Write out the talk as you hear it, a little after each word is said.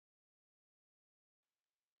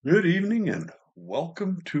Good evening and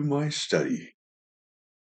welcome to my study.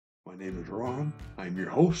 My name is Ron, I'm your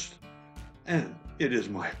host, and it is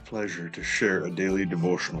my pleasure to share a daily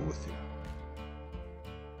devotional with you.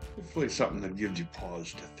 Hopefully, something that gives you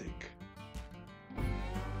pause to think.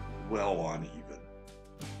 Well on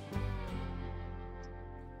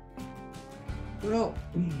even. Well,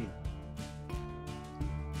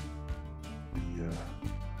 the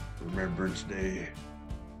Remembrance Day,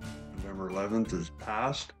 November 11th, is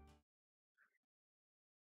past.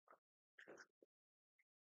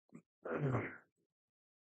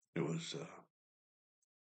 It was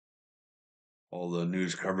all the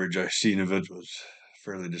news coverage I've seen of it was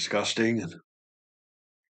fairly disgusting,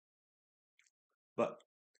 but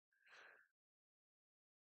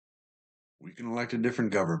we can elect a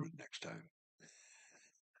different government next time.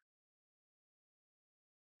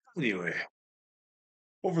 Anyway,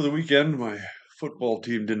 over the weekend, my football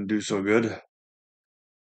team didn't do so good.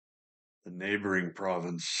 The neighboring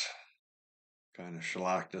province kind of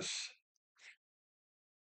shellacked us.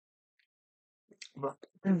 But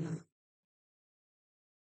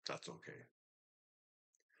that's okay.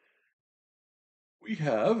 We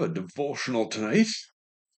have a devotional tonight,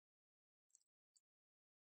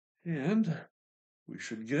 and we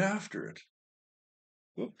should get after it.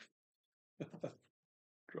 Whoops.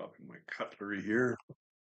 Dropping my cutlery here.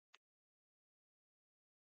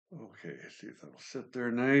 Okay, see if that'll sit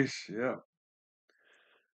there nice. Yeah.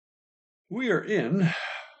 We are in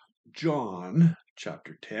John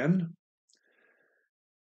chapter 10.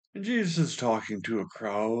 And Jesus is talking to a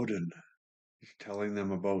crowd and he's telling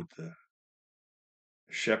them about the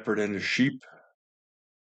shepherd and his sheep.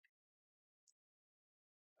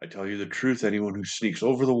 I tell you the truth, anyone who sneaks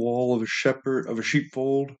over the wall of a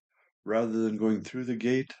sheepfold, rather than going through the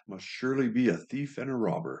gate, must surely be a thief and a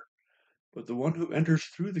robber. But the one who enters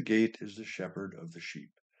through the gate is the shepherd of the sheep.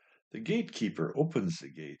 The gatekeeper opens the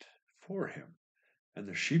gate for him, and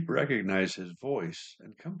the sheep recognize his voice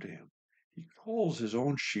and come to him. He calls his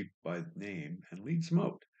own sheep by name and leads them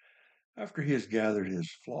out. After he has gathered his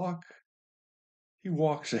flock, he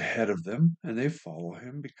walks ahead of them, and they follow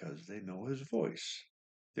him because they know his voice.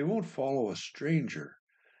 They won't follow a stranger.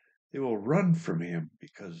 They will run from him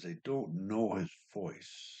because they don't know his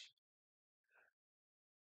voice.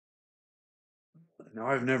 Now,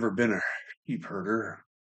 I've never been a sheep herder,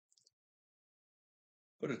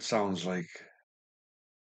 but it sounds like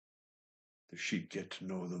the sheep get to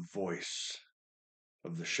know the voice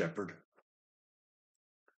of the shepherd.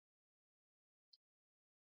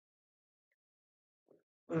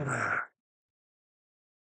 So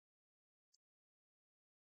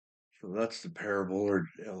that's the parable or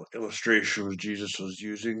illustration Jesus was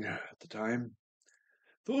using at the time.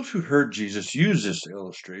 Those who heard Jesus use this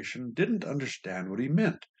illustration didn't understand what he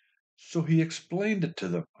meant, so he explained it to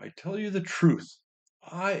them. I tell you the truth,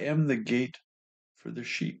 I am the gate for the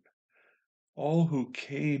sheep. All who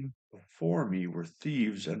came before me were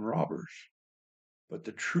thieves and robbers, but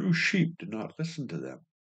the true sheep did not listen to them.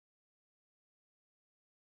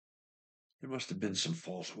 There must have been some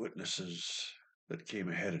false witnesses that came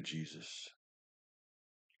ahead of Jesus.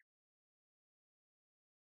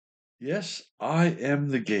 Yes, I am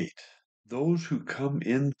the gate. Those who come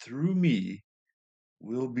in through me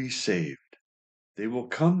will be saved. They will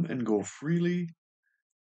come and go freely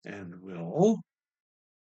and will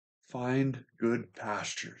find good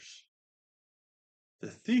pastures. The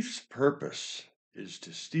thief's purpose is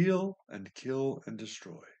to steal and kill and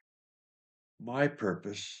destroy. My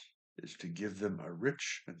purpose is to give them a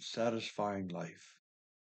rich and satisfying life.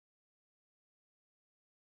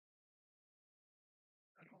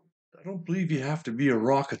 I don't believe you have to be a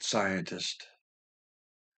rocket scientist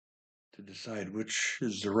to decide which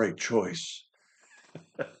is the right choice.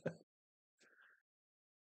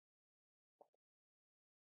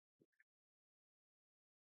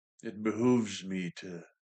 It behooves me to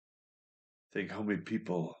think how many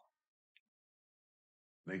people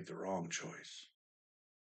make the wrong choice.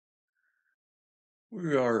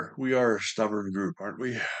 We are a stubborn group, aren't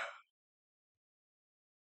we?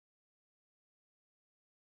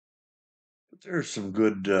 But there's some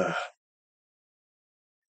good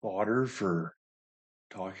fodder for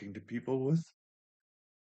talking to people with.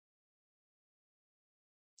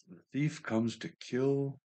 The thief comes to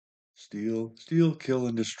kill, steal, kill,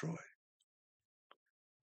 and destroy.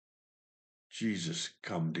 Jesus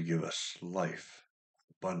come to give us life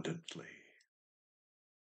abundantly.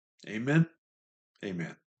 Amen.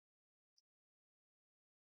 Amen.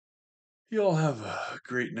 You all have a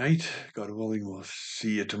great night. God willing, we'll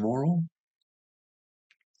see you tomorrow.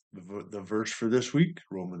 The verse for this week,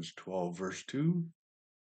 Romans 12, verse 2.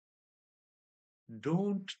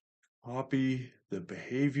 Don't copy the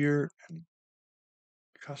behavior and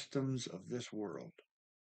customs of this world,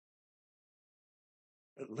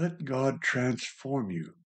 but let God transform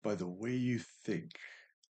you by the way you think.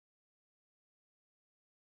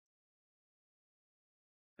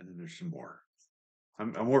 And then there's some more.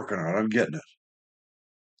 I'm working on it. I'm getting it.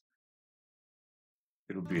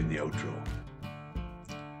 It'll be in the outro.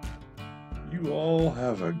 You all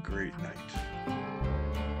have a great night.